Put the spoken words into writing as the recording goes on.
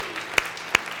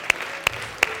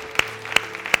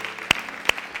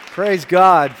Praise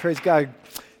God. Praise God.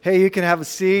 Hey, you can have a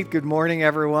seat. Good morning,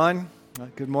 everyone.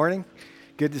 Good morning.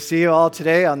 Good to see you all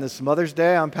today on this Mother's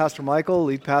Day. I'm Pastor Michael,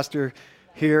 lead pastor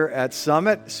here at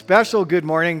Summit. Special good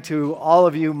morning to all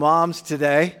of you moms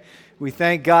today. We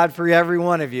thank God for every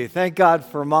one of you. Thank God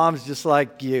for moms just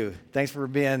like you. Thanks for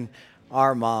being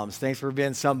our moms. Thanks for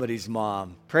being somebody's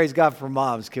mom. Praise God for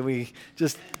moms. Can we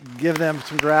just give them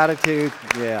some gratitude?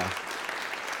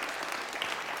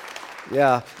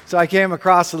 Yeah, so I came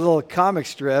across a little comic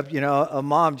strip. A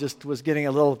mom just was getting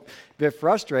a little bit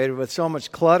frustrated with so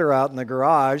much clutter out in the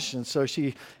garage, and so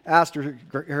she asked her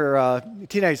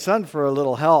teenage son for a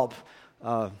little help.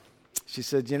 She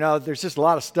said, there's just a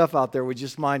lot of stuff out there. Would you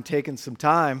just mind taking some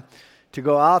time to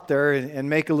go out there and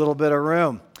make a little bit of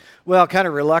room? Well, kind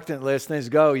of reluctantly as things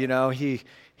go,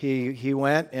 he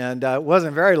went, and it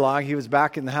wasn't very long. He was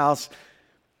back in the house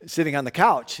sitting on the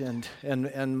couch,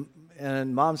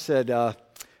 and Mom said,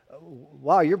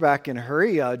 wow, you're back in a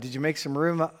hurry. Did you make some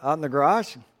room out in the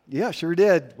garage? Yeah, sure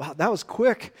did. Wow, that was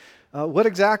quick. What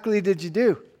exactly did you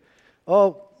do?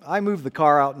 Oh, I moved the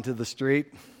car out into the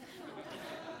street.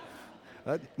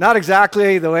 Not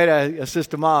exactly the way to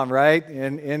assist a mom, right,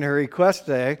 in her request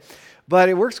day. But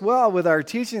it works well with our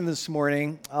teaching this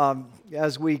morning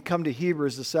as we come to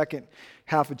Hebrews, the second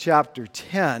half of chapter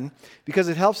 10, because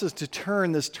it helps us to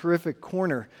turn this terrific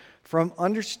corner from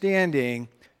understanding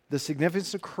the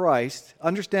significance of Christ,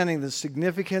 understanding the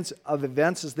significance of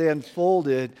events as they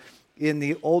unfolded in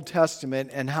the Old Testament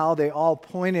and how they all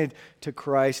pointed to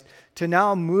Christ, to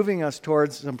now moving us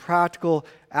towards some practical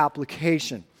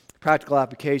application.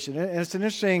 And it's an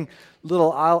interesting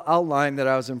little outline that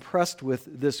I was impressed with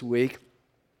this week,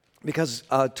 because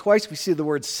twice we see the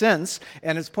word since,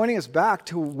 and it's pointing us back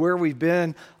to where we've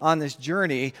been on this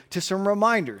journey, to some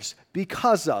reminders,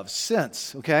 because of,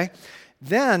 since, okay?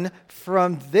 Then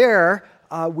from there,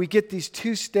 we get these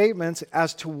two statements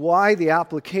as to why the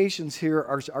applications here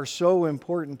are so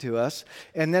important to us,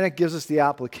 and then it gives us the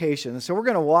application. And so we're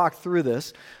going to walk through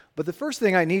this, but the first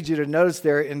thing I need you to notice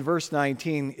there in verse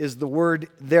 19 is the word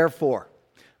therefore.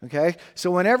 Okay,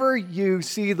 so whenever you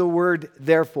see the word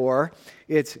therefore,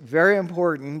 it's very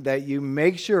important that you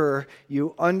make sure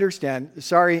you understand.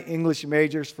 Sorry, English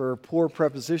majors, for poor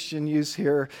preposition use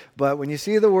here, but when you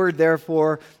see the word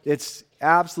therefore, it's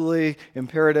absolutely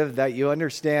imperative that you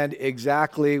understand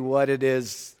exactly what it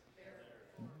is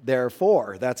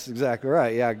therefore. That's exactly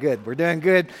right. Yeah, good. We're doing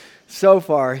good so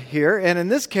far here. And in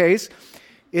this case,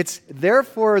 it's there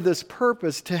for this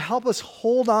purpose to help us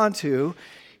hold on to,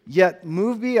 yet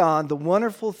move beyond the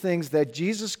wonderful things that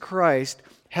Jesus Christ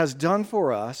has done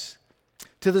for us,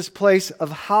 to this place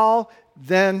of how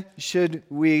then should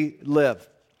we live.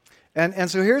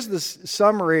 And so here's this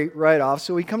summary right off.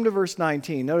 So we come to verse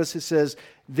 19. Notice it says,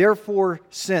 therefore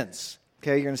since.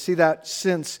 Okay, you're going to see that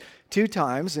since two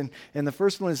times. And the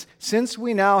first one is, since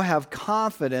we now have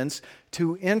confidence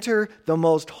to enter the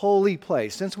most holy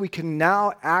place, since we can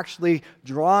now actually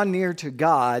draw near to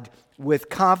God with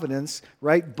confidence,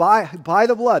 right, by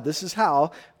the blood. This is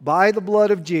how, by the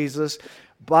blood of Jesus,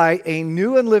 by a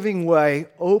new and living way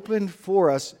opened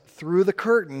for us through the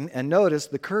curtain. And notice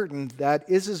the curtain that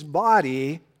is his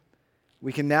body,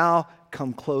 we can now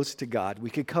come close to God. We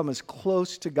could come as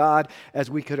close to God as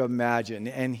we could imagine,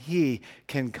 and he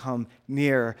can come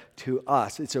near to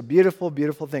us. It's a beautiful,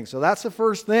 beautiful thing. So that's the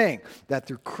first thing, that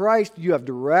through Christ you have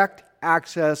direct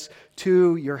access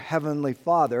to your heavenly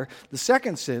Father. The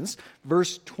second since,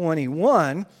 verse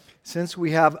 21, since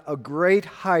we have a great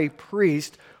high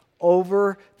priest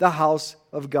over the house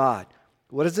of God.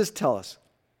 What does this tell us?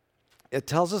 It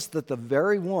tells us that the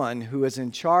very one who is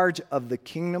in charge of the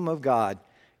kingdom of God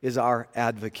is our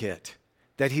advocate,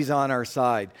 that he's on our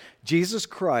side. Jesus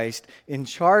Christ, in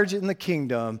charge in the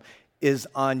kingdom, is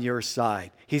on your side.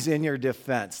 He's in your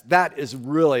defense. That is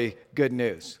really good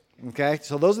news. Okay,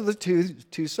 so those are the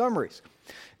two summaries.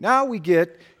 Now we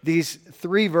get these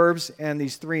three verbs and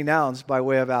these three nouns by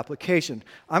way of application.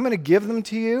 I'm going to give them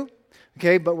to you,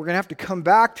 okay, but we're going to have to come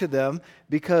back to them,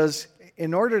 because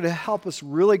in order to help us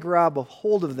really grab a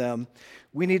hold of them,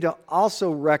 we need to also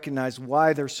recognize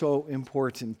why they're so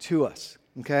important to us.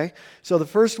 Okay, so the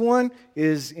first one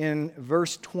is in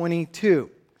verse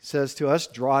 22. It says to us,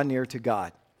 draw near to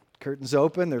God. Curtain's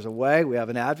open, there's a way, we have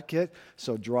an advocate,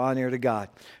 so draw near to God.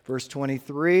 Verse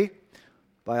 23,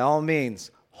 by all means,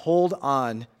 hold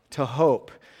on to hope.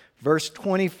 Verse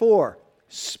 24,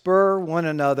 spur one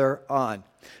another on.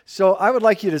 So I would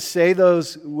like you to say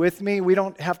those with me. We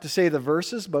don't have to say the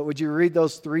verses, but would you read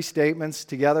those three statements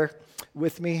together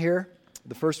with me here?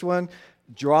 The first one,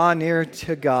 draw near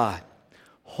to God.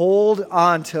 Hold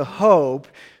on to hope,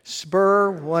 spur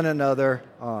one another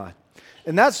on.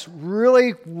 And that's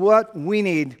really what we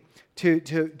need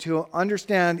to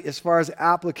understand as far as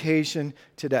application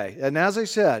today. And as I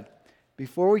said,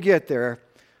 before we get there,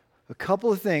 a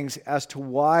couple of things as to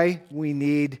why we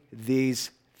need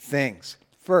these things.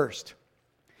 First,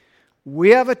 we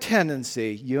have a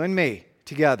tendency, you and me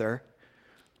together,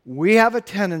 we have a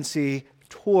tendency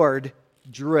toward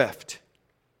drift.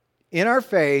 In our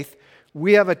faith,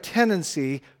 we have a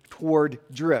tendency toward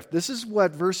drift. This is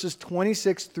what verses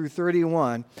 26 through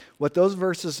 31, what those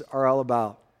verses are all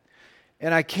about.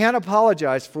 And I can't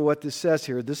apologize for what this says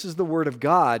here. This is the Word of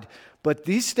God. But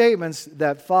these statements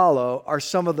that follow are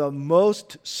some of the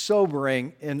most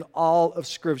sobering in all of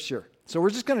Scripture. So we're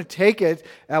just going to take it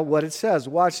at what it says.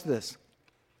 Watch this.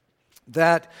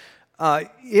 That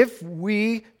if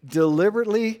we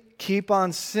deliberately keep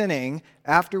on sinning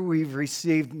after we've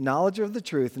received knowledge of the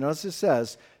truth, notice it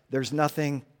says, there's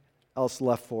nothing else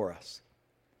left for us.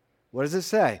 What does it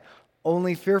say?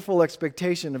 Only fearful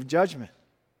expectation of judgment.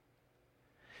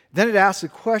 Then it asks the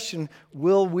question,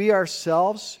 will we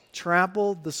ourselves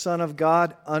trample the Son of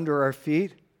God under our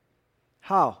feet?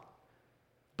 How?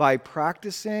 By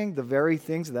practicing the very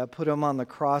things that put him on the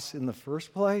cross in the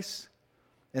first place?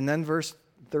 And then verse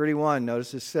 31,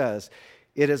 notice it says,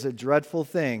 it is a dreadful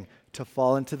thing to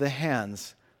fall into the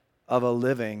hands of a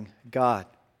living God.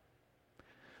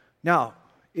 Now,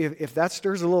 if that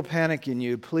stirs a little panic in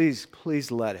you, please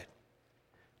let it.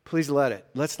 Please let it.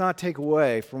 Let's not take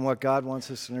away from what God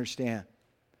wants us to understand.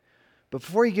 But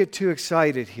before you get too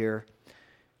excited here,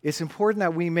 it's important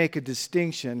that we make a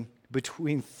distinction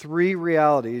between three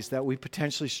realities that we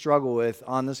potentially struggle with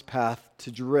on this path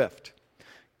to drift.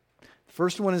 The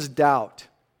first one is doubt.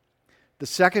 The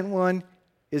second one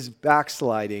is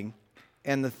backsliding.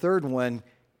 And the third one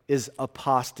is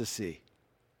apostasy.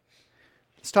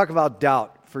 Let's talk about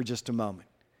doubt for just a moment.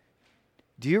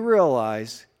 Do you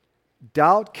realize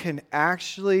doubt can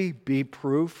actually be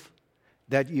proof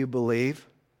that you believe?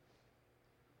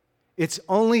 It's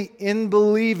only in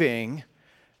believing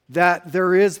that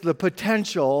there is the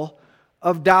potential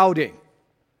of doubting.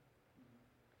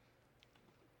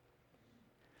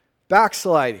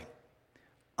 Backsliding.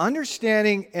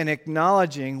 Understanding and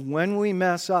acknowledging when we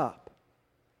mess up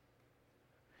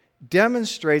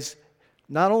demonstrates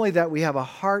not only that we have a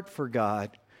heart for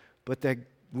God, but that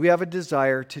we have a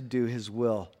desire to do His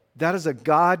will. That is a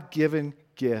God-given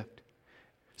gift.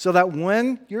 So that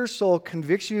when your soul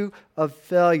convicts you of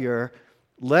failure,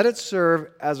 let it serve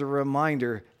as a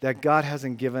reminder that God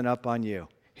hasn't given up on you.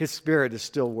 His Spirit is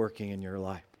still working in your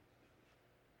life.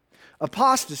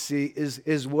 Apostasy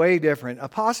is way different.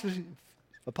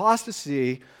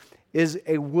 Apostasy is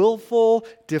a willful,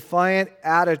 defiant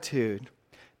attitude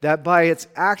that by its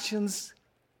actions,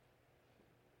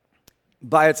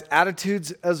 by its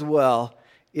attitudes as well,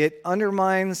 it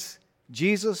undermines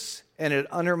Jesus and it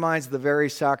undermines the very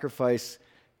sacrifice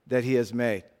that He has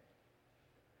made.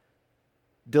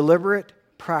 Deliberate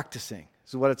practicing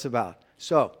is what it's about.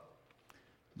 So,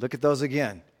 look at those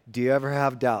again. Do you ever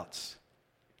have doubts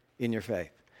in your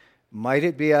faith? Might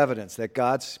it be evidence that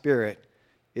God's Spirit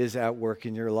is at work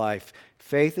in your life?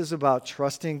 Faith is about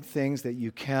trusting things that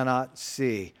you cannot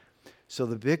see. So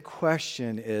the big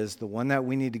question is, the one that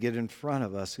we need to get in front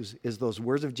of us is those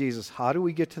words of Jesus. How do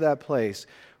we get to that place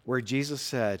where Jesus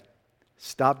said,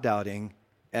 stop doubting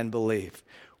and believe?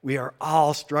 We are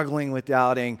all struggling with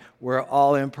doubting. We're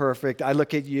all imperfect. I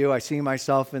look at you, I see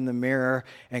myself in the mirror,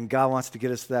 and God wants to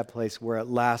get us to that place where at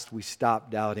last we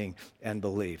stop doubting and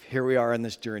believe. Here we are in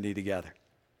this journey together.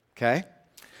 Okay?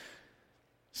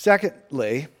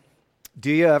 Secondly, do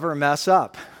you ever mess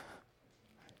up?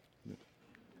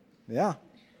 Yeah.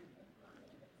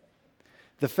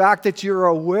 The fact that you're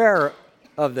aware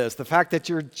of this, the fact that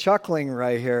you're chuckling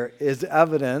right here is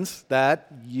evidence that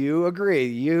you agree,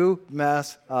 you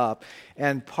mess up.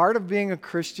 And part of being a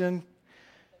Christian,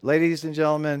 ladies and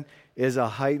gentlemen, is a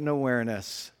heightened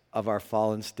awareness of our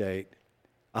fallen state,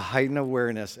 a heightened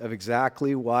awareness of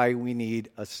exactly why we need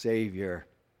a Savior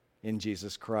in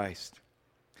Jesus Christ.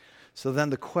 So then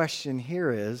the question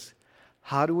here is,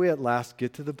 how do we at last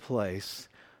get to the place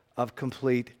of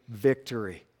complete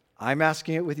victory? I'm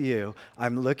asking it with you.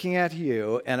 I'm looking at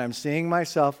you, and I'm seeing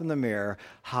myself in the mirror.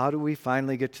 How do we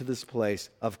finally get to this place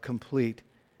of complete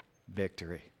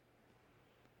victory?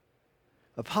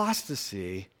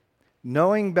 Apostasy,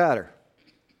 knowing better,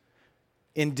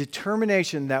 in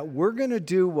determination that we're going to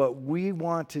do what we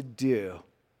want to do,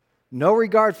 no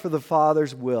regard for the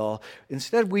Father's will.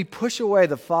 Instead, we push away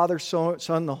the Father,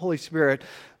 Son, the Holy Spirit,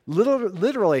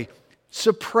 literally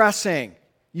suppressing.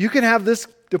 You can have this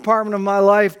department of my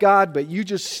life, God, but you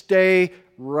just stay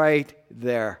right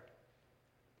there.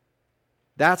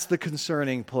 That's the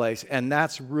concerning place, and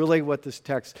that's really what this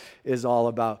text is all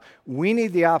about. We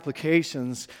need the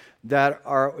applications that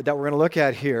we're going to look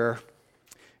at here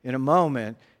in a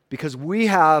moment, because we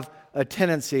have a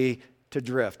tendency to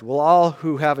drift. Well, all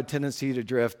who have a tendency to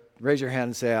drift, raise your hand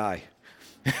and say aye.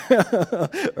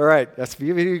 All right, that's for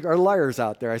you are liars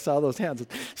out there. I saw those hands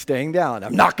staying down.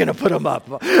 I'm not going to put them up.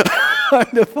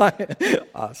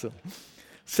 Awesome.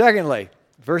 Secondly,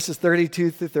 verses 32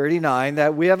 through 39,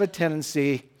 that we have a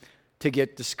tendency to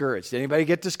get discouraged. Anybody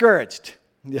get discouraged?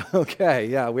 Okay,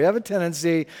 yeah, we have a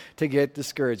tendency to get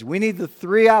discouraged. We need the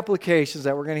three applications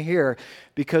that we're going to hear,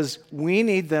 because we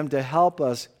need them to help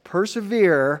us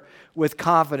persevere with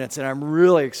confidence. And I'm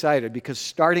really excited, because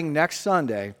starting next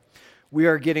Sunday, we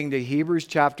are getting to Hebrews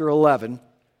chapter 11,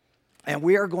 and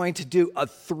we are going to do a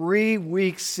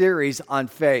 3-week series on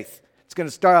faith. It's going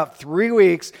to start out 3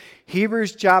 weeks,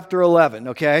 Hebrews chapter 11,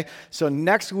 okay? So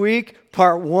next week,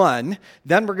 part 1.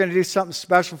 Then we're going to do something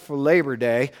special for Labor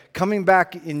Day, coming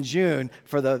back in June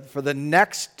for the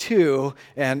next 2,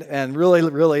 and really,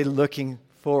 really looking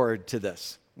forward to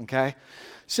this, okay?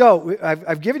 So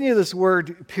I've given you this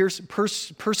word,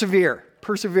 persevere.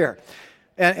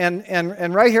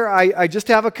 And right here, I just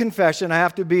have a confession. I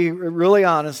have to be really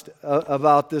honest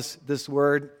about this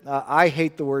word. I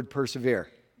hate the word persevere.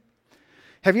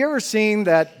 Have you ever seen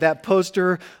that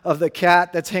poster of the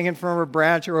cat that's hanging from a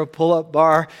branch or a pull-up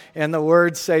bar, and the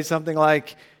words say something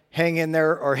like, hang in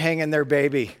there or hang in there,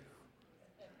 baby?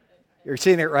 You're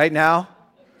seeing it right now?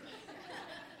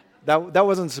 That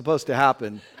wasn't supposed to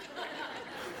happen.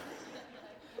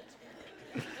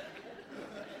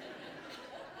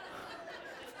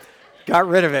 Got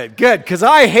rid of it. Good, because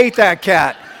I hate that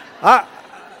cat.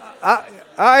 I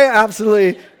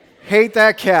absolutely hate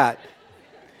that cat.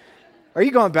 Are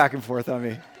you going back and forth on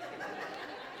me?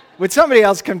 Would somebody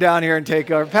else come down here and take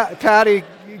over? Patty,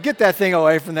 get that thing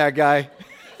away from that guy.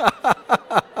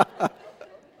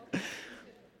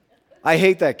 I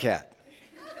hate that cat.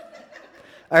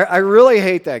 I really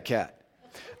hate that cat.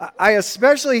 I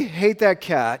especially hate that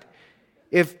cat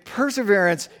if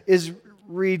perseverance is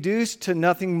reduced to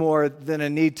nothing more than a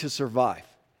need to survive.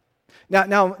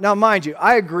 Now, mind you,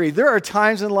 I agree. There are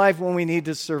times in life when we need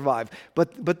to survive,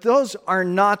 but those are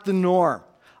not the norm.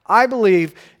 I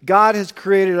believe God has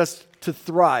created us to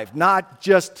thrive, not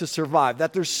just to survive.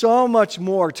 That there's so much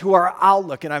more to our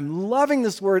outlook, and I'm loving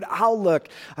this word outlook.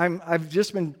 I've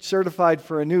just been certified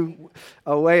for a new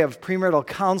way of premarital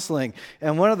counseling,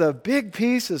 and one of the big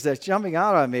pieces that's jumping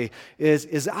out on me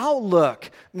is outlook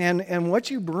and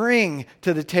what you bring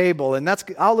to the table. And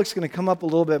outlook's going to come up a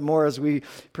little bit more as we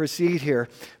proceed here.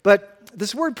 But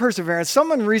this word perseverance,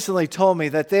 someone recently told me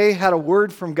that they had a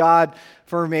word from God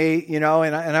for me, and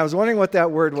I was wondering what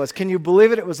that word was. Can you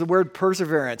believe it? It was the word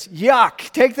perseverance. Yuck!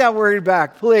 Take that word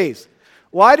back, please.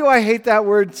 Why do I hate that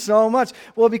word so much?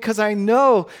 Well, because I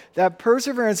know that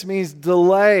perseverance means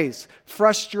delays,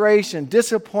 frustration,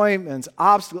 disappointments,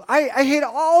 obstacles. I hate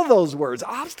all those words.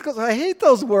 Obstacles, I hate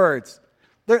those words.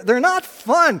 They're not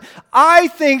fun. I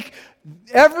think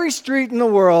every street in the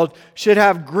world should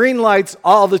have green lights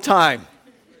all the time.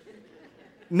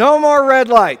 No more red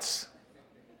lights.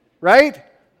 Right?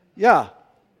 Yeah.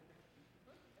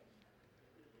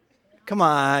 Come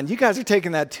on, you guys are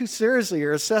taking that too seriously.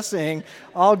 You're assessing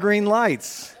all green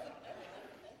lights.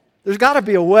 There's got to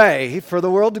be a way for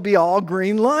the world to be all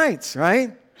green lights,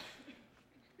 right?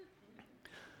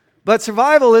 But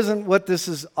survival isn't what this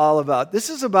is all about. This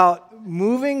is about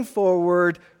moving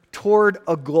forward toward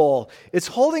a goal. It's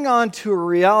holding on to a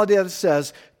reality that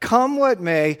says, come what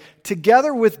may,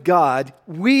 together with God,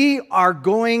 we are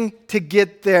going to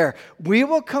get there. We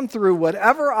will come through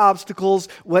whatever obstacles,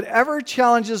 whatever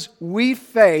challenges we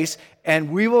face,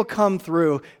 and we will come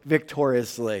through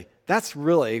victoriously. That's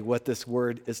really what this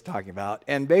word is talking about.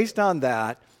 And based on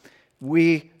that,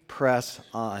 we press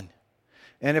on.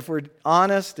 And if we're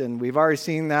honest, and we've already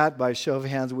seen that by show of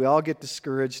hands, we all get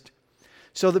discouraged.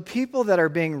 So the people that are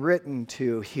being written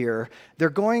to here, they're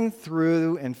going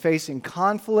through and facing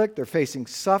conflict, they're facing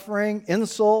suffering,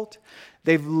 insult.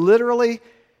 They've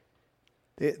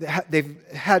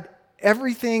had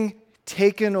everything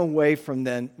taken away from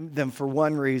them for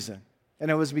one reason,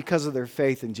 and it was because of their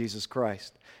faith in Jesus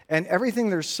Christ. And everything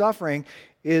they're suffering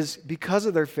is because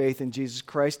of their faith in Jesus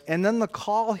Christ. And then the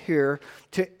call here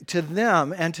to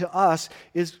them and to us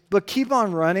is, but keep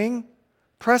on running.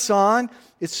 Press on.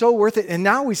 It's so worth it. And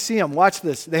now we see them. Watch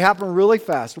this. They happen really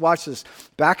fast. Watch this.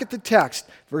 Back at the text,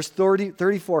 verse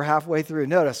 34, halfway through.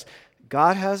 Notice,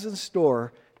 God has in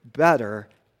store better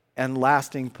and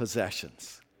lasting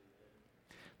possessions.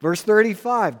 Verse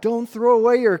 35, don't throw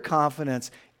away your confidence.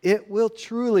 It will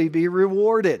truly be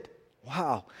rewarded.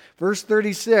 Wow. Verse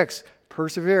 36,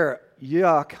 persevere.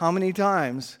 Yuck, how many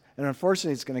times? And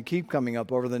unfortunately, it's going to keep coming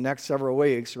up over the next several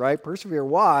weeks, right? Persevere.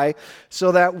 Why?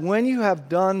 So that when you have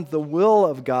done the will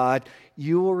of God,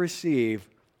 you will receive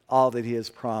all that he has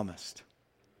promised.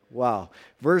 Wow.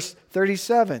 Verse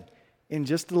 37, in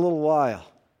just a little while,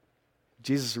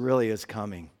 Jesus really is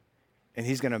coming, and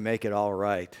he's going to make it all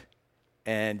right.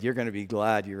 And you're going to be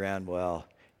glad you ran well.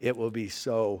 It will be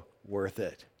so worth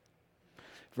it.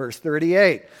 Verse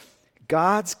 38,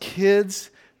 God's kids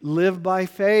live by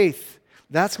faith.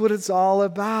 That's what it's all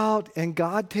about. And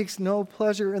God takes no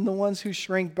pleasure in the ones who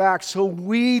shrink back. So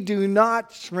we do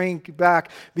not shrink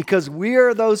back because we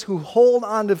are those who hold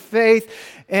on to faith,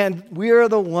 and we are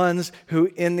the ones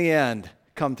who, in the end,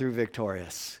 come through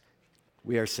victorious.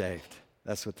 We are saved.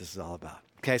 That's what this is all about.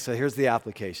 Okay, so here's the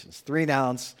applications. 3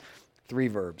 nouns, 3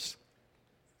 verbs.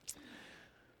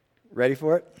 Ready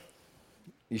for it?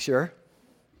 You sure?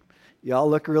 Y'all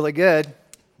look really good.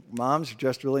 Moms are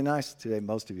dressed really nice today,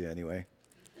 most of you anyway.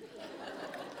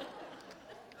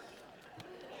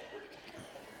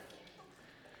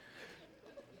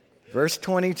 Verse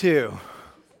 22.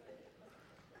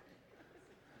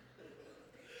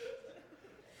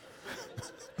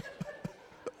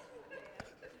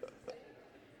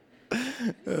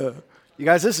 You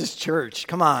guys, this is church.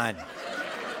 Come on.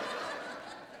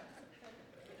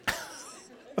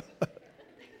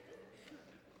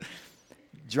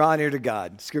 Draw near to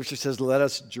God. Scripture says, let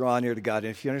us draw near to God.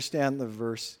 And if you understand the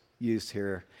verse use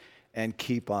here, and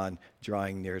keep on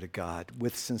drawing near to God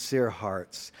with sincere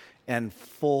hearts and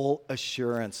full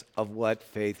assurance of what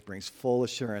faith brings, full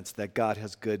assurance that God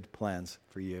has good plans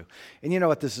for you. And you know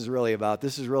what this is really about?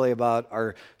 This is really about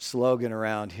our slogan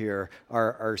around here,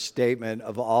 our statement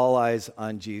of all eyes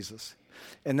on Jesus.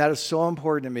 And that is so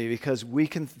important to me because we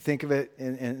can think of it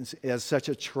as such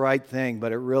a trite thing,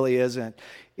 but it really isn't.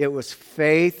 It was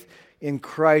faith in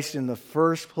Christ in the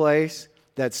first place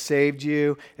that saved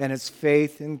you, and it's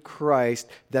faith in Christ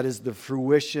that is the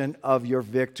fruition of your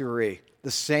victory.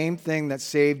 The same thing that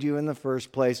saved you in the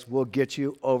first place will get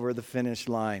you over the finish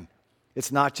line.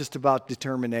 It's not just about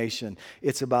determination.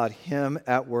 It's about Him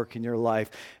at work in your life.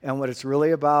 And what it's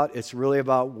really about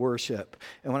worship.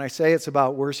 And when I say it's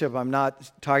about worship, I'm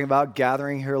not talking about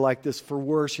gathering here like this for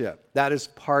worship. That is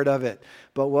part of it.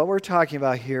 But what we're talking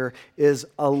about here is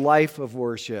a life of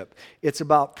worship. It's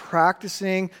about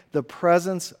practicing the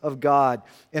presence of God.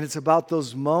 And it's about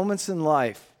those moments in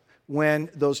life when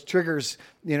those triggers,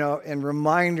 and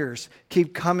reminders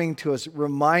keep coming to us,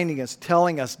 reminding us,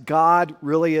 telling us God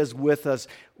really is with us.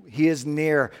 He is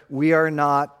near. We are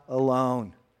not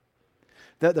alone.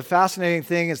 The fascinating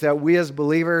thing is that we as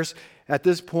believers at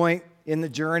this point in the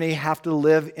journey have to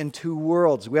live in 2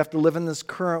 worlds. We have to live in this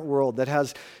current world that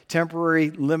has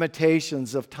temporary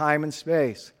limitations of time and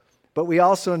space. But we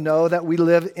also know that we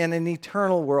live in an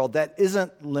eternal world that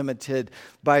isn't limited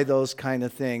by those kind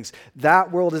of things.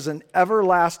 That world is an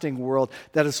everlasting world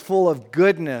that is full of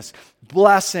goodness,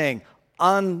 blessing,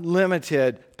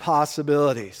 unlimited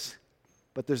possibilities.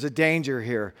 But there's a danger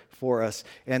here for us.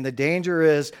 And the danger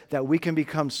is that we can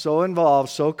become so involved,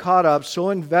 so caught up, so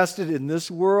invested in this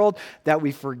world that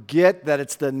we forget that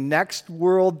it's the next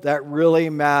world that really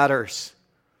matters.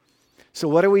 So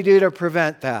what do we do to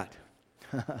prevent that?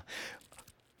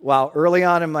 Well, early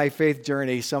on in my faith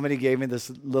journey, somebody gave me this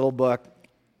little book.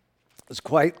 It was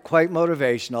quite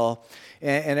motivational,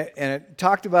 and it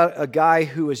talked about a guy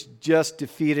who was just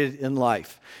defeated in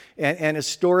life. And his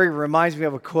story reminds me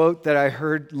of a quote that I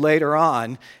heard later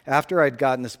on after I'd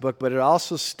gotten this book, but it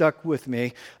also stuck with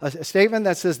me. A statement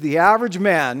that says, the average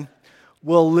man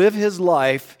will live his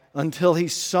life until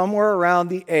he's somewhere around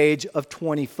the age of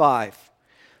 25.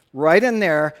 Right in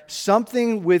there,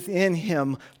 something within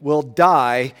him will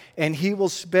die, and he will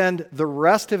spend the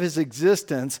rest of his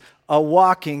existence a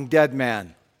walking dead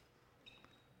man.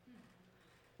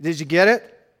 Did you get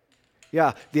it?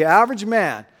 Yeah, the average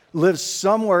man lives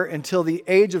somewhere until the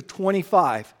age of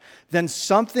 25. Then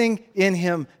something in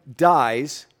him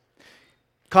dies,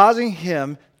 causing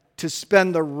him to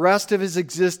spend the rest of his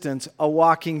existence a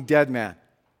walking dead man.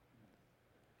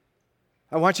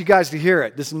 I want you guys to hear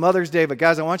it. This is Mother's Day, but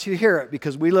guys, I want you to hear it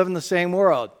because we live in the same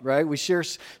world, right? We share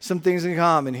some things in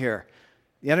common here.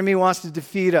 The enemy wants to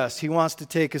defeat us. He wants to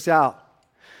take us out.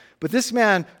 But this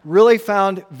man really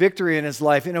found victory in his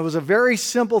life, and it was a very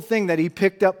simple thing that he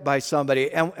picked up by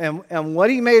somebody. And what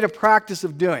he made a practice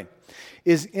of doing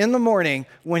is in the morning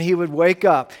when he would wake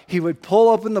up, he would pull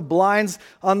open the blinds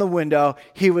on the window,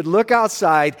 he would look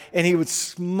outside, and he would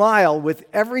smile with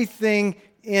everything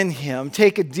in him,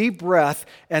 take a deep breath,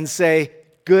 and say,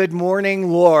 "Good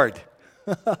morning, Lord."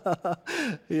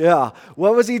 Yeah.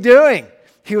 What was he doing?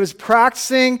 He was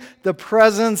practicing the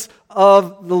presence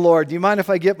of the Lord. Do you mind if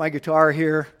I get my guitar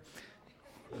here?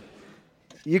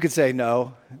 You could say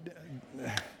no.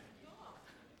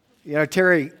 You know,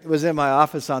 Terry was in my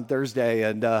office on Thursday,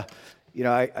 and,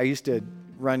 I used to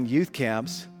run youth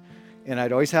camps, and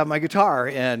I'd always have my guitar,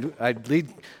 and I'd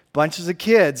lead bunches of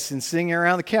kids and singing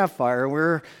around the campfire, and we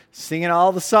were singing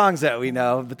all the songs that we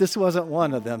know, but this wasn't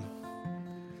one of them.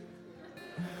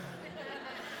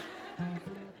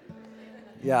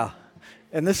 Yeah.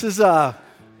 And this is,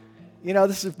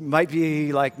 might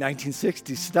be like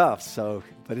 1960s stuff,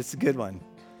 but it's a good one.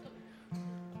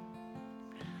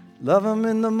 Love him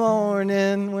in the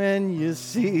morning when you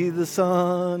see the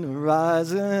sun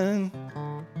rising.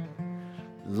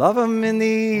 Love him in the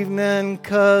evening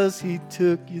 'cause he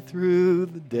took you through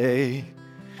the day.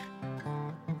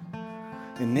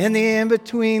 And in the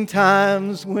in-between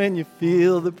times when you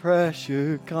feel the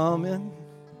pressure coming,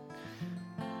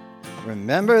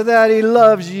 remember that he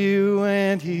loves you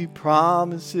and he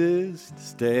promises to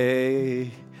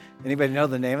stay. Anybody know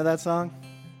the name of that song?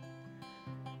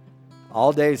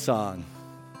 All Day Song.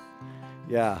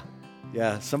 Yeah.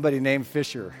 Somebody named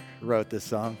Fisher wrote this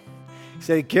song. He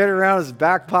said he carried it around in his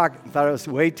back pocket and thought it was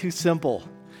way too simple,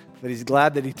 but he's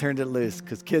glad that he turned it loose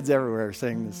because kids everywhere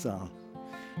sing this song.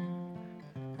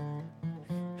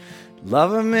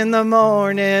 Love him in the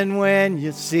morning when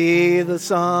you see the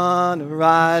sun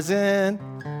rising.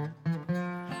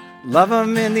 Love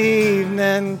him in the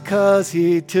evening 'cause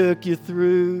he took you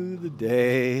through the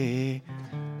day.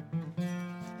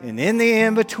 And in the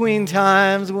in-between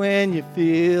times when you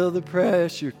feel the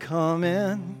pressure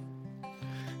coming,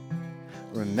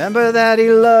 remember that he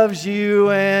loves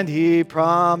you and he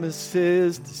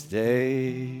promises to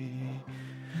stay.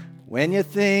 When you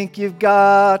think you've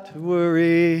got to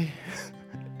worry,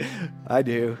 I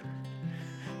do,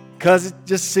 'cause it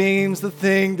just seems the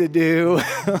thing to do.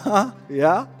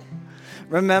 Yeah?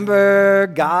 Remember,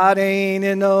 God ain't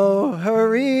in no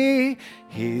hurry.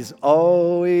 He's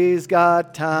always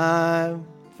got time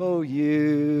for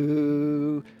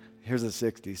you. Here's the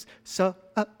 60s. So,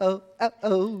 oh.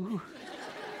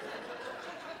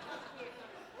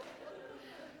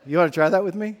 You want to try that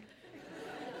with me?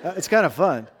 It's kind of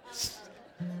fun.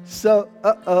 So,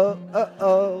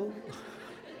 oh.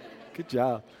 Good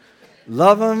job.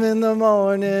 Love him in the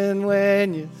morning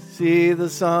when you see the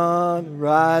sun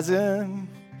rising.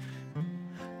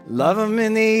 Love him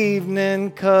in the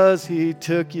evening 'cause he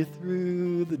took you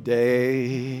through the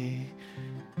day.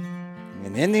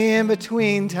 And in the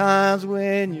in-between times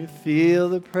when you feel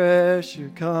the pressure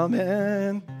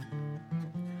coming,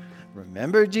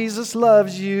 remember Jesus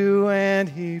loves you and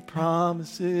he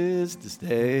promises to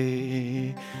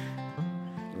stay.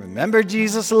 Remember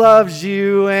Jesus loves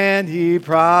you and he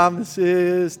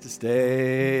promises to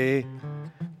stay.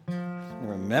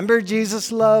 Remember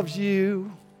Jesus loves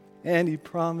you and he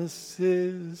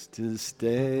promises to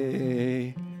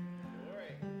stay.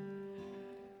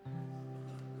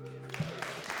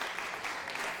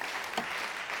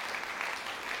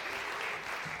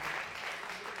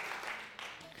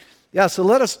 Yeah, so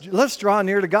let's draw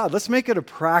near to God. Let's make it a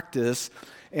practice,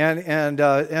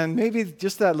 and maybe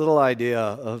just that little idea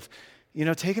of,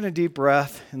 taking a deep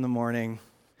breath in the morning,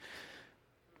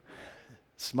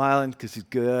 smiling because he's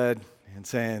good, and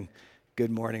saying,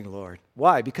 "Good morning, Lord."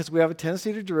 Why? Because we have a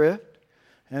tendency to drift,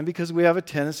 and because we have a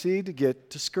tendency to get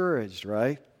discouraged,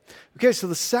 right? Okay, so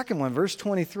the second one, verse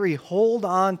 23, hold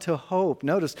on to hope.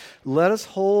 Notice, let us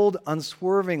hold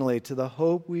unswervingly to the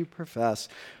hope we profess,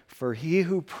 for he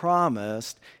who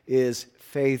promised is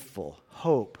faithful.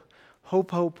 Hope.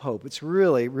 Hope. It's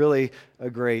really, really a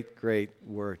great, great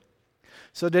word.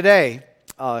 So today,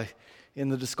 in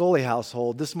the Discoli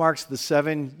household, this marks the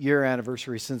 7-year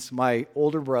anniversary since my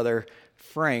older brother,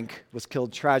 Frank, was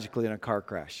killed tragically in a car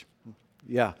crash.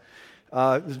 Yeah.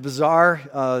 It was bizarre.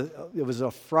 It was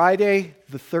a Friday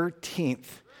the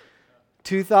 13th,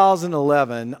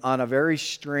 2011, on a very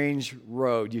strange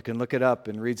road. You can look it up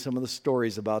and read some of the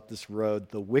stories about this road,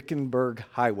 the Wickenburg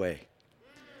Highway.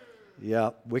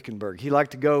 Yeah, Wickenburg. He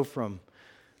liked to go from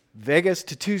Vegas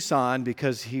to Tucson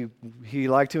because he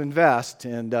liked to invest,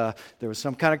 and there was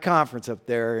some kind of conference up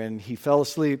there, and he fell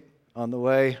asleep on the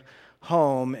way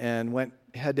home and went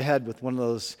head-to-head with one of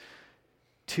those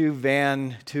two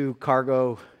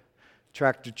cargo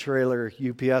tractor-trailer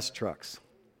UPS trucks.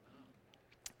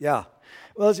 Yeah.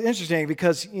 Well, it's interesting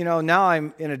because, now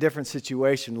I'm in a different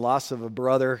situation, loss of a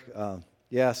brother.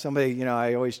 Somebody,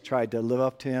 I always tried to live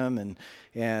up to him,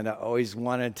 and I always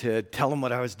wanted to tell him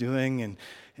what I was doing,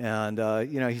 and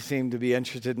he seemed to be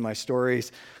interested in my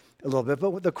stories. a little bit.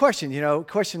 But the question,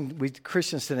 question we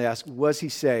Christians tend to ask, was he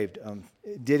saved?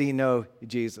 Did he know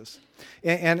Jesus?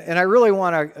 And I really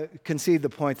want to concede the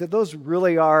point that those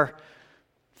really are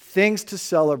things to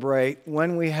celebrate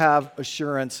when we have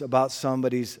assurance about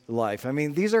somebody's life. I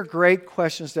mean, these are great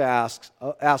questions to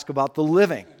ask about the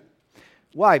living.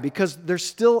 Why? Because there's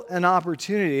still an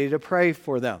opportunity to pray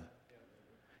for them.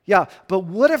 Yeah, but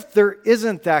what if there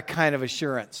isn't that kind of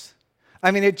assurance?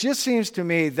 I mean, it just seems to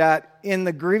me that in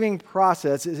the grieving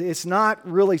process, it's not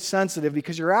really sensitive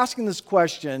because you're asking this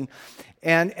question,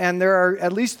 and there are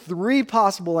at least 3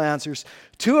 possible answers,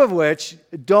 2 of which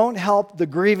don't help the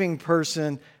grieving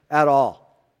person at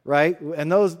all, right?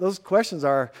 And those questions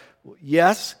are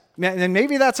yes, and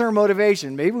maybe that's our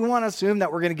motivation. Maybe we want to assume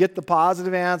that we're going to get the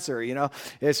positive answer,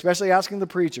 especially asking the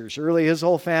preacher. Surely his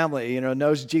whole family,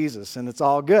 knows Jesus, and it's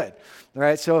all good,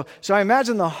 right? So I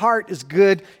imagine the heart is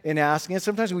good in asking, and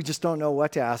sometimes we just don't know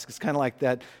what to ask. It's kind of like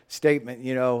that statement,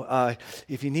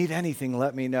 if you need anything,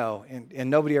 let me know, and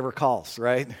nobody ever calls,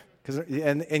 right?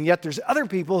 And yet there's other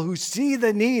people who see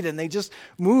the need and they just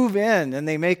move in and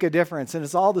they make a difference. And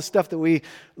it's all the stuff that we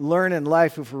learn in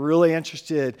life if we're really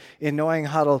interested in knowing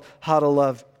how to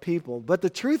love people. But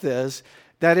the truth is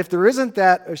that if there isn't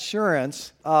that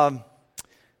assurance,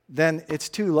 then it's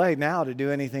too late now to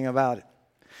do anything about it.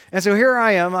 And so here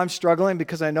I am. I'm struggling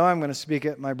because I know I'm going to speak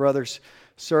at my brother's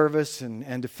service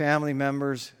and to family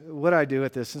members. What do I do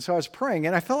with this? And so I was praying,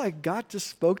 and I felt like God just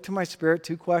spoke to my spirit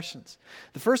 2 questions.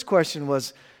 The first question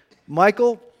was,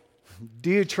 Michael,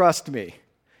 do you trust me?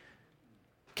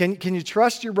 Can you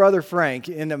trust your brother Frank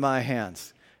into my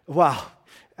hands? Wow,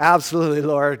 absolutely,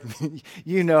 Lord.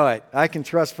 You know it. I can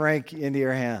trust Frank into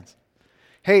your hands.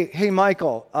 Hey,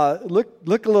 Michael,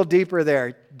 look a little deeper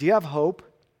there. Do you have hope?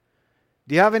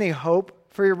 Do you have any hope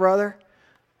for your brother?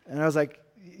 And I was like,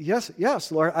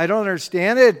 Yes, Lord. I don't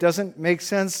understand it. It doesn't make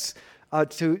sense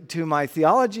to my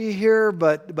theology here,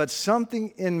 but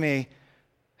something in me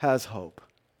has hope.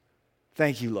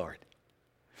 Thank you, Lord.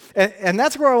 And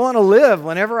that's where I want to live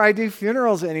whenever I do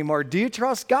funerals anymore. Do you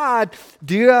trust God?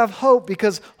 Do you have hope?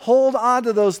 Because hold on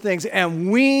to those things.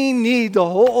 And we need to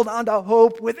hold on to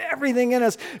hope with everything in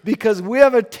us because we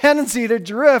have a tendency to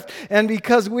drift and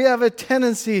because we have a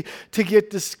tendency to get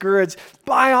discouraged.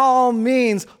 By all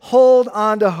means, hold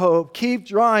on to hope. Keep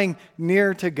drawing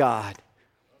near to God.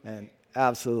 And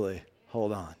absolutely,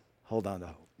 hold on. Hold on to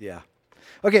hope. Yeah.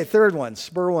 Okay, third one,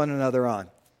 spur one another on.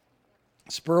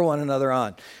 Spur one another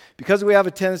on. Because we have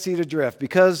a tendency to drift,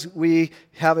 because we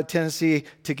have a tendency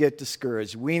to get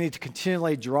discouraged, we need to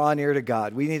continually draw near to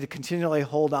God. We need to continually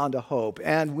hold on to hope.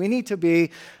 And we need to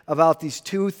be about these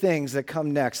 2 things that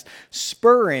come next,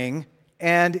 spurring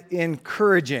and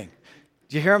encouraging.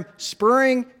 Do you hear them?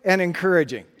 Spurring and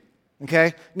encouraging.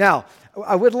 Okay? Now,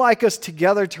 I would like us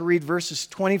together to read verses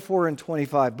 24 and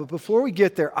 25. But before we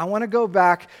get there, I want to go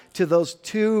back to those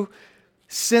 2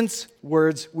 since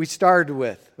words we started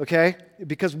with, okay?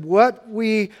 Because what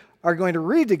we are going to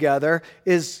read together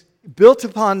is built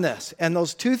upon this. And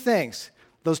those 2 things,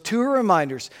 those 2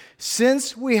 reminders,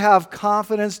 since we have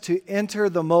confidence to enter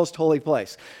the most holy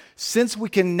place, since we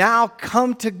can now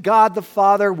come to God the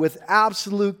Father with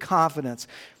absolute confidence,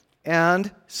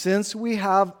 and since we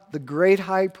have the great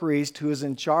high priest who is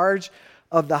in charge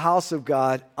of the house of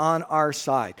God on our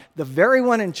side, the very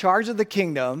one in charge of the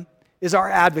kingdom is our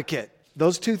advocate.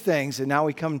 Those 2 things, and now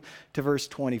we come to verse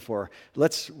 24.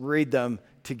 Let's read them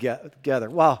together.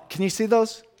 Wow, can you see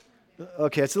those?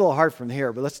 Okay, it's a little hard from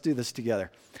here, but let's do this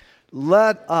together.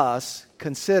 Let us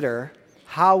consider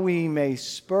how we may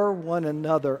spur one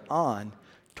another on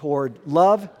toward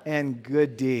love and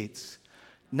good deeds,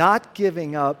 not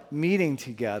giving up meeting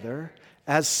together,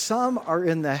 as some are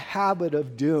in the habit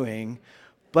of doing,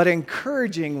 but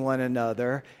encouraging one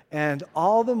another, and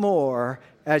all the more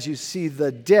as you see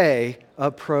the day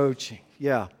approaching.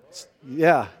 Yeah,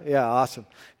 awesome.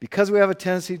 Because we have a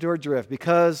tendency toward drift,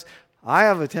 because I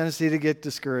have a tendency to get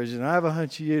discouraged, and I have a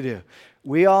hunch you do.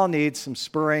 We all need some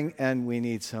spurring, and we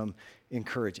need some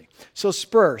encouraging. So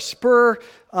spur,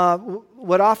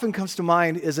 what often comes to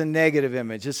mind is a negative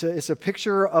image. It's a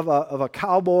picture of a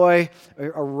cowboy,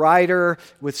 a rider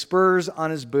with spurs on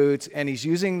his boots, and he's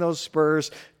using those spurs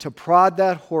to prod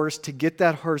that horse, to get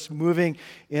that horse moving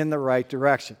in the right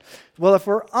direction. Well, if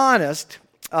we're honest,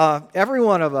 every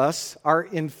one of us are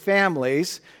in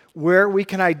families where we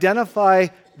can identify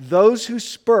those who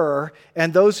spur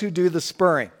and those who do the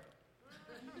spurring.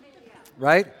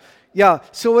 Right? Yeah,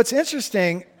 so what's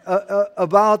interesting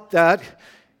about that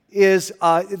is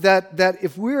that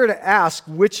if we were to ask,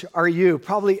 which are you?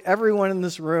 Probably everyone in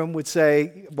this room would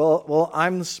say, well,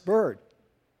 I'm the spurred.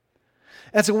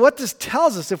 And so what this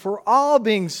tells us, if we're all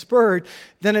being spurred,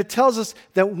 then it tells us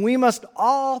that we must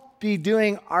all be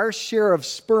doing our share of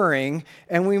spurring,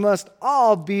 and we must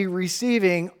all be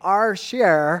receiving our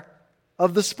share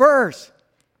of the spurs.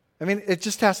 I mean, it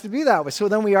just has to be that way. So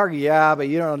then we argue, yeah, but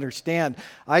you don't understand.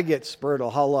 I get spurred a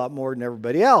whole lot more than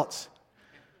everybody else.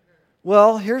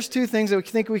 Well, here's two things that we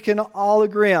think we can all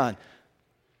agree on.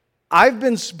 I've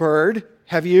been spurred.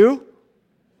 Have you?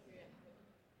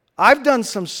 I've done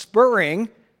some spurring.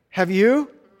 Have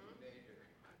you?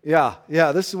 Yeah,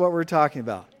 this is what we're talking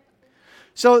about.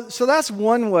 So that's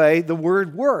one way the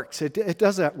word works. It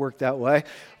doesn't work that way.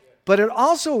 But it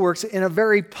also works in a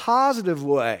very positive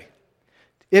way.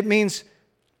 It means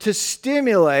to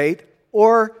stimulate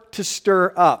or to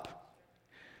stir up.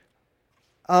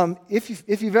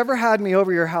 If you've ever had me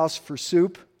over your house for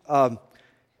soup,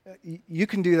 you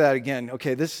can do that again.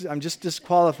 Okay, I'm just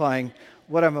disqualifying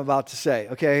what I'm about to say.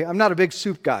 Okay, I'm not a big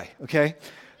soup guy. Okay,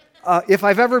 if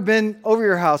I've ever been over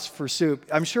your house for soup,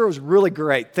 I'm sure it was really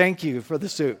great. Thank you for the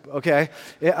soup. Okay,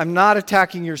 I'm not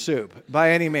attacking your soup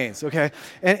by any means. Okay,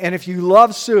 and if you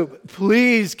love soup,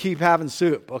 please keep having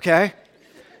soup. Okay,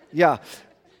 yeah.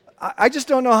 I just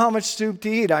don't know how much soup to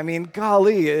eat. I mean,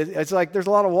 golly, it's like there's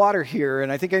a lot of water here,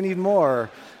 and I think I need more.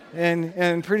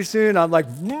 And pretty soon I'm like,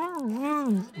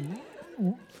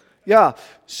 yeah.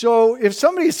 So if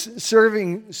somebody's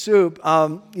serving soup,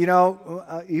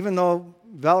 even though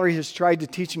Valerie has tried to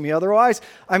teach me otherwise,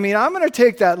 I mean, I'm going to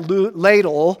take that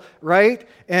ladle, right?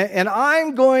 And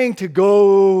I'm going to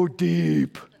go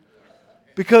deep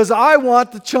because I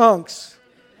want the chunks,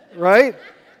 right?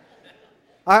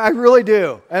 I really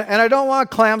do. And I don't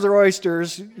want clams or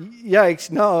oysters. Yikes,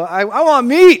 no. I want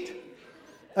meat.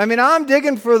 I mean, I'm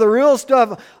digging for the real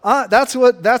stuff. That's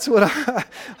what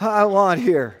I want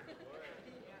here.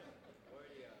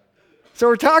 So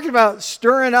we're talking about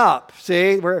stirring up.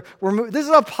 See, this is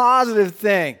a positive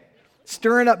thing.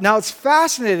 Stirring up. Now, it's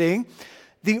fascinating,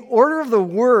 the order of the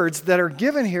words that are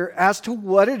given here as to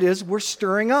what it is we're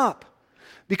stirring up.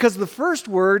 Because the first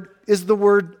word is the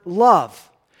word love.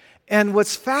 And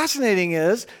what's fascinating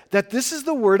is that this is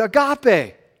the word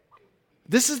agape.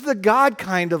 This is the God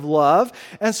kind of love.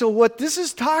 And so what this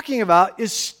is talking about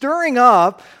is stirring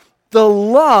up the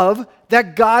love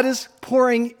that God is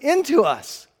pouring into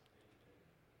us.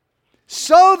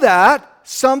 So that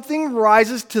something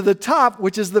rises to the top,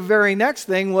 which is the very next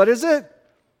thing. What is it?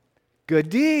 Good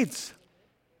deeds.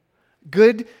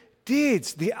 Good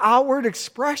deeds, the outward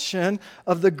expression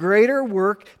of the greater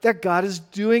work that God is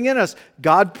doing in us.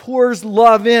 God pours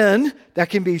love in that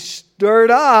can be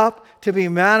stirred up to be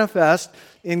manifest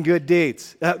in good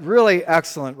deeds. Really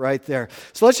excellent right there.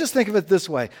 So let's just think of it this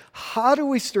way. How do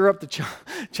we stir up the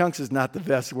chunks is not the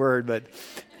best word, but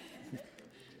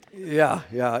yeah.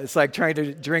 It's like trying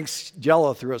to drink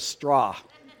Jell-O through a straw.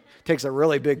 Takes a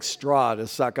really big straw to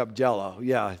suck up Jell-O.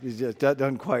 Yeah, that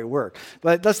doesn't quite work.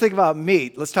 But let's think about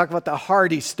meat. Let's talk about the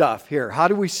hearty stuff here. How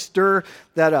do we stir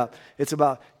that up? It's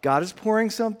about God is pouring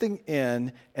something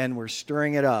in, and we're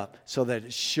stirring it up so that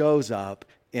it shows up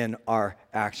in our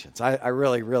actions. I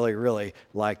really, really, really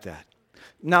like that.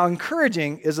 Now,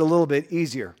 encouraging is a little bit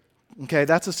easier. Okay,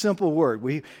 that's a simple word.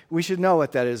 We should know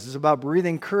what that is. It's about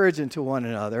breathing courage into one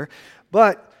another.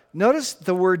 But notice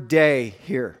the word day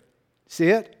here. See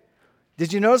it?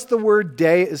 Did you notice the word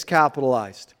day is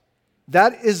capitalized?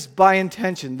 That is by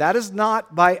intention. That is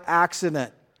not by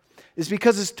accident. It's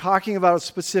because it's talking about a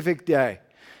specific day.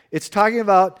 It's talking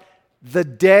about the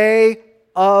day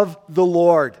of the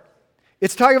Lord.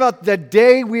 It's talking about the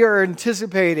day we are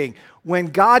anticipating when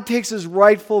God takes his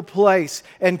rightful place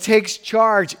and takes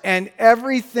charge and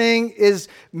everything is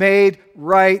made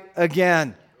right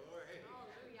again.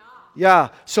 Yeah,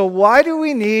 so why do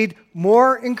we need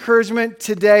more encouragement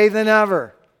today than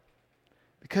ever?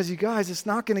 Because you guys, it's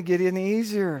not going to get any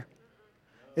easier.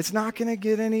 It's not going to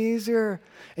get any easier.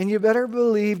 And you better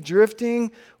believe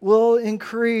drifting will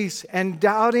increase and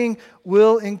doubting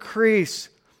will increase.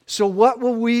 So what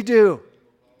will we do?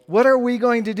 What are we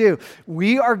going to do?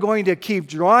 We are going to keep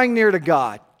drawing near to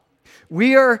God.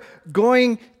 We are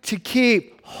going to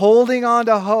keep holding on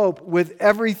to hope with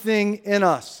everything in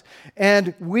us.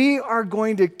 And we are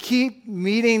going to keep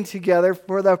meeting together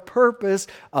for the purpose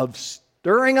of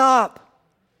stirring up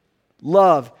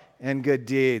love and good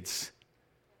deeds.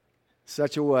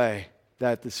 Such a way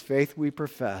that this faith we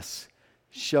profess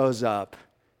shows up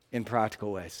in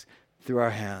practical ways. Through our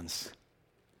hands,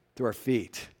 through our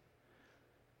feet,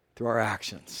 through our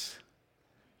actions.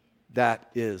 That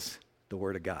is the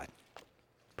Word of God.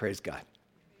 Praise God.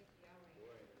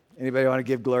 Anybody want to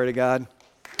give glory to God?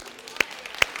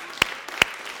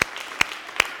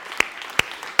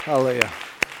 Hallelujah.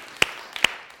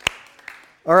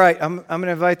 All right, I'm going to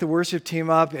invite the worship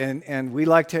team up, and we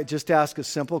like to just ask a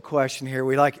simple question here.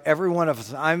 We like every one of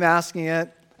us. I'm asking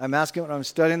it when I'm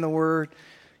studying the Word.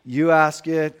 You ask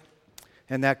it,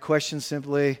 and that question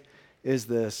simply is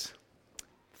this.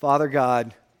 Father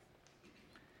God,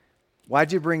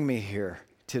 why'd you bring me here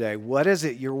today? What is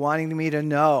it you're wanting me to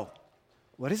know?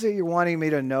 What is it you're wanting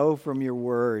me to know from your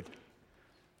Word?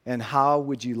 And how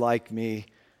would you like me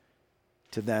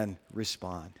to then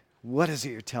respond? What is it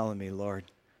you're telling me, Lord?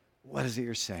 What is it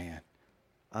you're saying?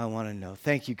 I want to know.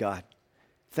 Thank you, God.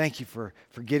 Thank you for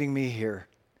getting me here.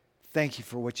 Thank you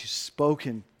for what you've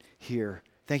spoken here.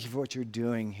 Thank you for what you're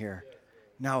doing here.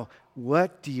 Now,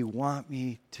 what do you want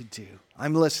me to do?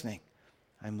 I'm listening.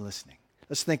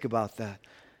 Let's think about that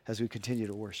as we continue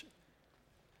to worship.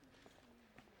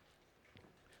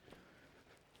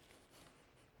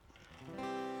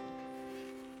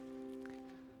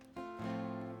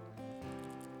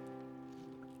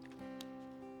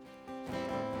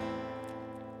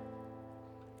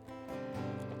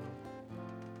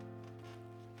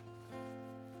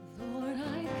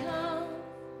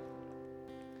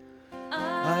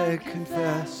 I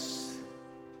confess,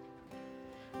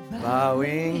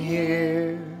 bowing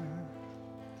here,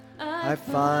 I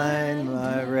find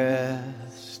my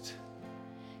rest.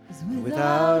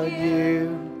 Without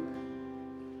you,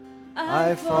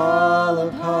 I fall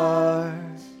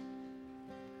apart.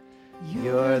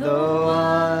 You're the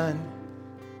one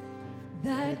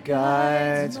that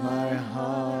guides my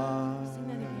heart.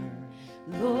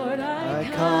 Lord, I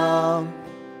come.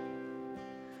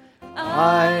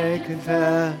 I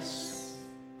confess,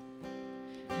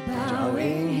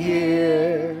 bowing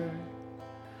here,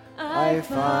 I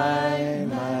find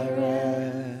my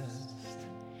rest.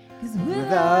 'Cause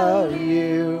without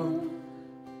you,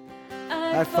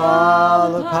 I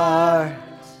fall apart.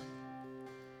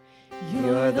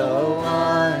 You're the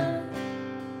one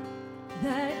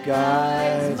that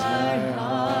guides my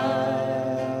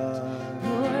heart.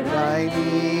 Lord, I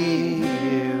need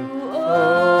you.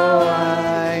 Oh,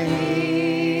 I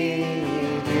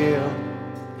need you.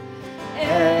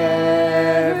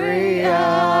 Every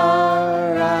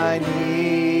hour I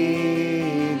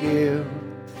need you.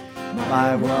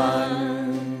 My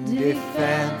one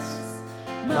defense,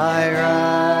 my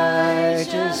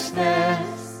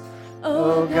righteousness.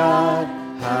 Oh God,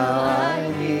 how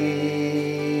I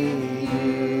need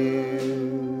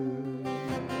you.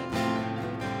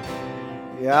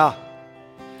 Yeah.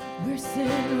 Where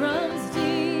sin runs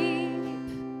deep,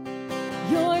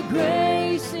 your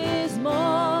grace is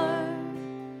more.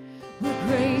 Where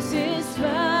grace is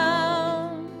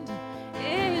found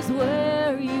is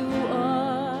where you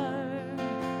are.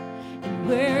 And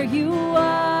where you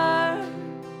are,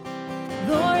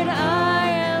 Lord, I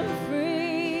am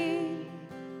free.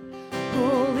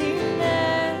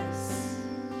 Holiness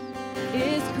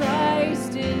is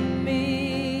Christ in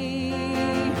me.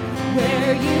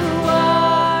 Where you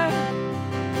are,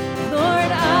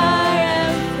 Lord, I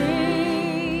am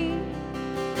free.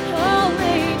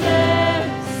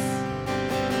 Holiness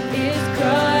is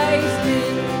Christ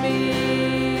in me.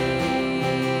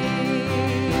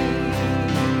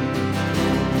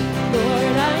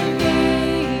 Lord, I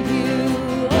need you.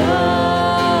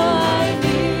 Oh, I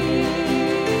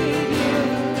need you.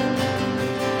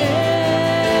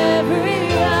 Every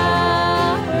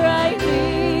hour I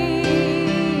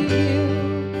need you.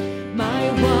 My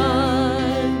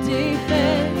one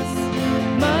defense,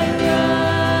 my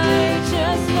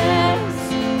righteousness.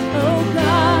 Oh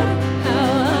God, how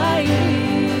I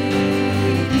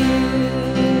need you.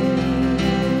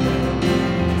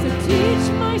 So teach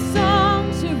my song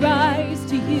to rise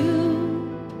to you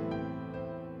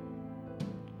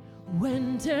when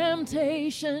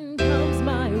temptation comes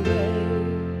my way.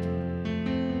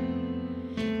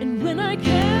 And when I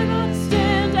cannot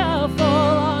stand, I'll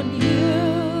fall on you.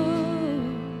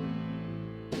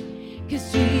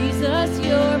 'Cause Jesus,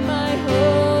 you're my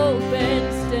hope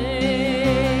and stay.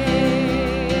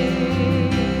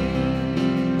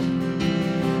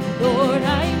 Lord,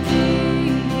 I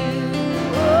need you.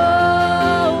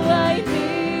 Oh, I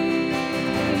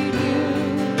need you.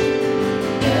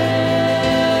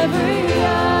 Every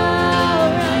hour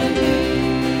I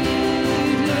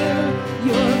need you.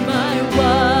 You're my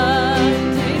one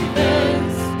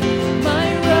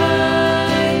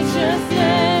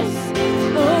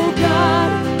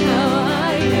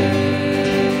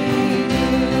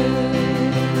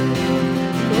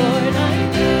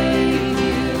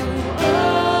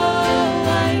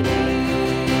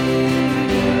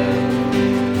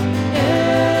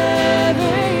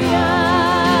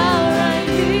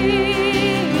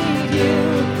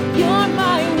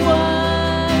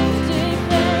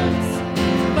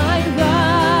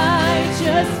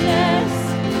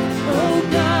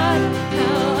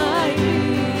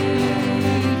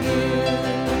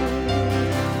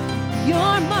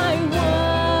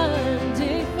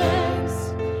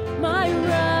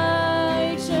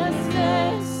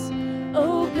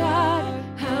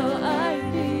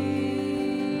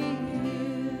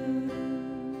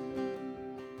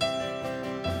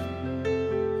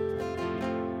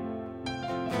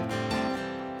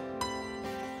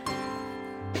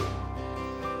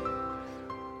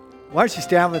Why don't you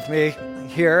stand with me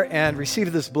here and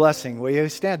receive this blessing, will you?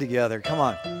 Stand together. Come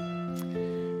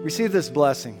on. Receive this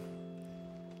blessing.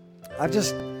 I'm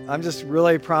just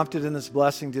really prompted in this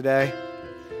blessing today.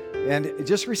 And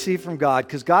just receive from God,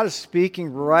 because God is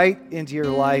speaking right into your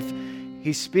life.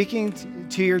 He's speaking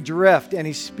to your drift, and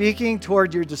He's speaking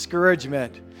toward your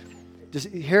discouragement. Just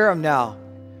hear Him now.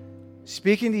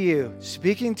 Speaking to you,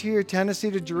 speaking to your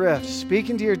tendency to drift,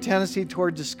 speaking to your tendency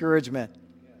toward discouragement.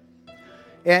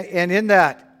 And in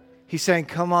that, He's saying,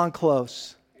 come on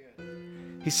close.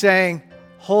 He's saying,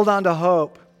 hold on to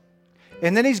hope.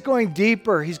 And then He's going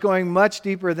deeper. He's going much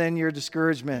deeper than your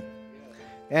discouragement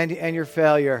and your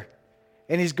failure.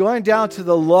 And He's going down to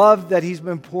the love that He's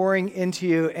been pouring into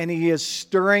you, and He is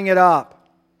stirring it up.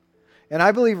 And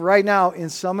I believe right now in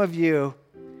some of you,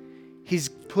 He's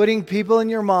putting people in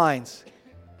your minds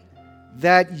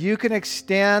that you can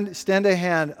extend a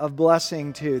hand of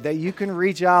blessing to, that you can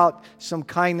reach out some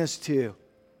kindness to.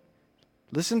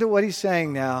 Listen to what He's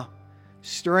saying now,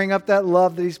 stirring up that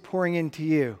love that He's pouring into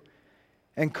you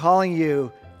and calling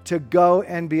you to go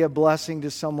and be a blessing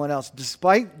to someone else.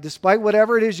 Despite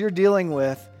whatever it is you're dealing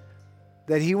with,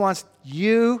 that He wants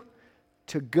you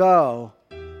to go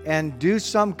and do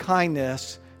some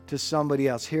kindness to somebody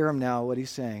else. Hear Him now, what He's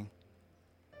saying.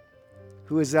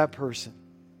 Who is that person?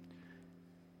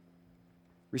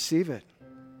 Receive it.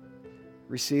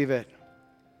 Receive it.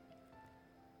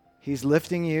 He's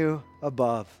lifting you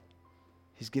above.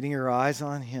 He's getting your eyes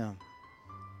on Him.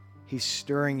 He's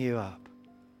stirring you up.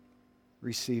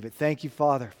 Receive it. Thank you,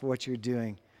 Father, for what you're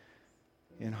doing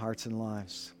in hearts and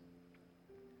lives.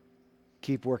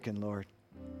 Keep working, Lord.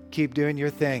 Keep doing your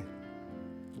thing.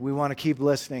 We want to keep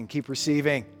listening, keep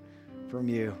receiving from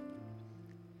you.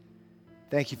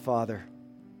 Thank you, Father.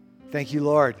 Thank you,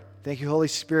 Lord. Thank you, Holy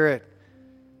Spirit.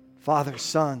 Father,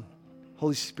 Son,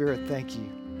 Holy Spirit, thank you.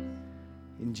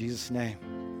 In Jesus' name,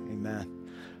 amen.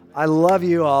 I love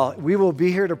you all. We will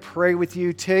be here to pray with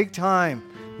you. Take time.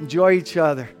 Enjoy each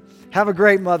other. Have a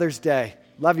great Mother's Day.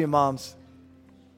 Love you, moms.